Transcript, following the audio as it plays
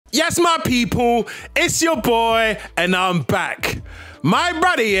Yes, my people, it's your boy, and I'm back. My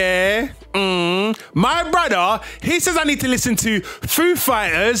brother, my brother, he says I need to listen to Foo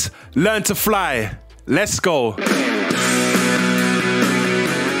Fighters, Learn to Fly. Let's go.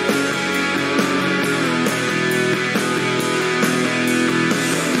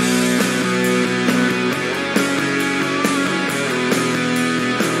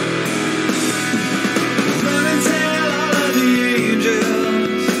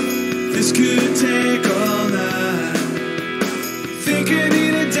 Could take all night. Think I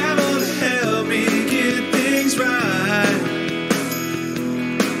need a devil to help me get things right.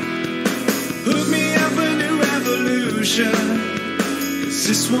 Hook me up a new revolution, 'cause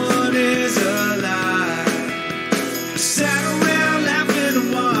this one is a lie. I sat around laughing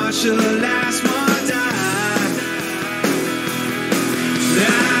and watched the last one die.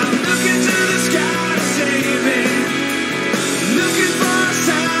 Now I'm looking to the sky to save me, looking for a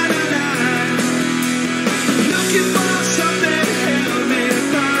sign. Looking for something to help me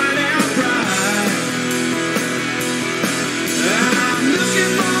find out right. I'm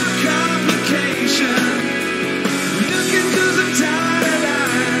looking for complication, looking 'cause I'm tired of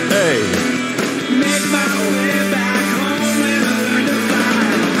lying. Hey. Make my way back home when I learn to fly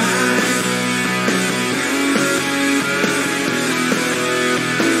high.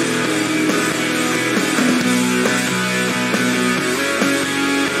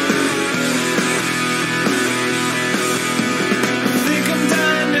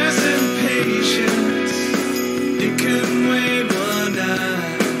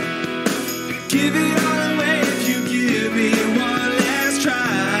 Give it all away if you give me one last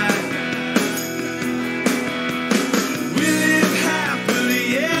try. We live happily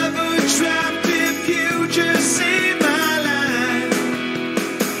ever trapped if you just save my life.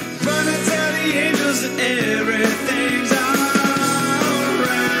 Run and tell the angels that everything's alright.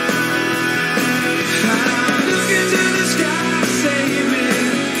 I'm looking to the sky to save me,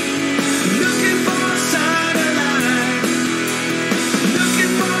 looking for a sign of life,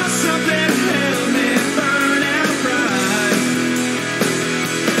 looking for something.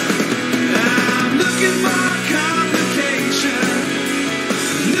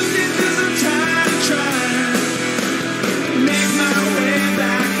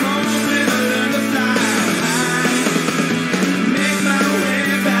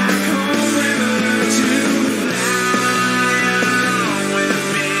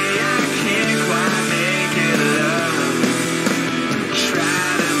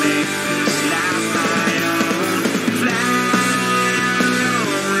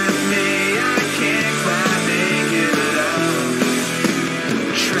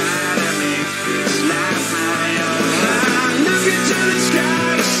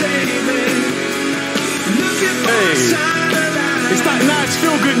 It's that nice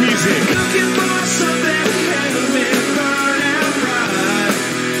feel-good music. Looking for something to help me burn out right.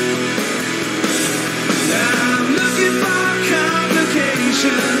 I'm looking for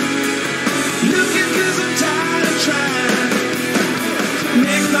complication, looking 'cause I'm tired of trying.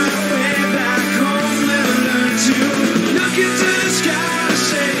 Make my way back home and learn to look into the sky to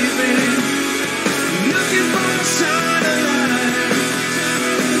save me. Looking for a sign of life,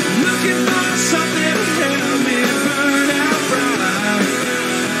 looking for something to help me burn out right.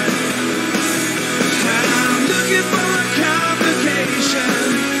 I'm looking for a complication,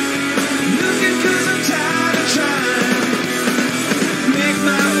 looking 'cause I'm tired of trying. Make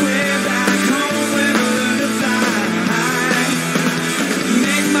my way back home and learn to fly.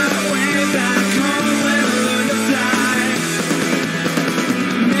 Make my way back home and learn to fly.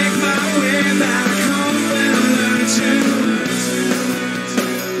 Make my way back home and learn to.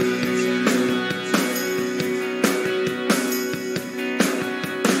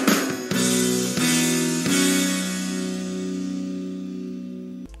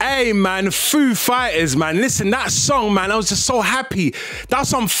 Hey man, Foo Fighters, man. Listen, that song, man, I was just so happy. That's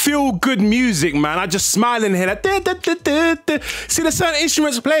some feel-good music, man. I just smile in here like, da, da, da, da, da. See the certain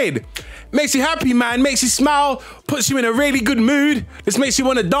instruments played. Makes you happy, man. Makes you smile, puts you in a really good mood. This makes you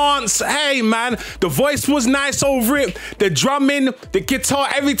want to dance. Hey, man, the voice was nice over it. The drumming, the guitar,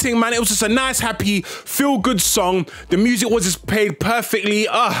 everything, man. It was just a nice, happy, feel-good song. The music was just played perfectly.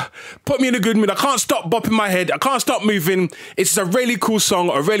 Put me in a good mood. I can't stop bopping my head. I can't stop moving. It's just a really cool song,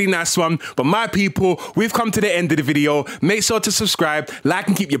 a really nice one. But my people, we've come to the end of the video. Make sure to subscribe, like,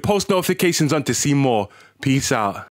 and keep your post notifications on to see more. Peace out.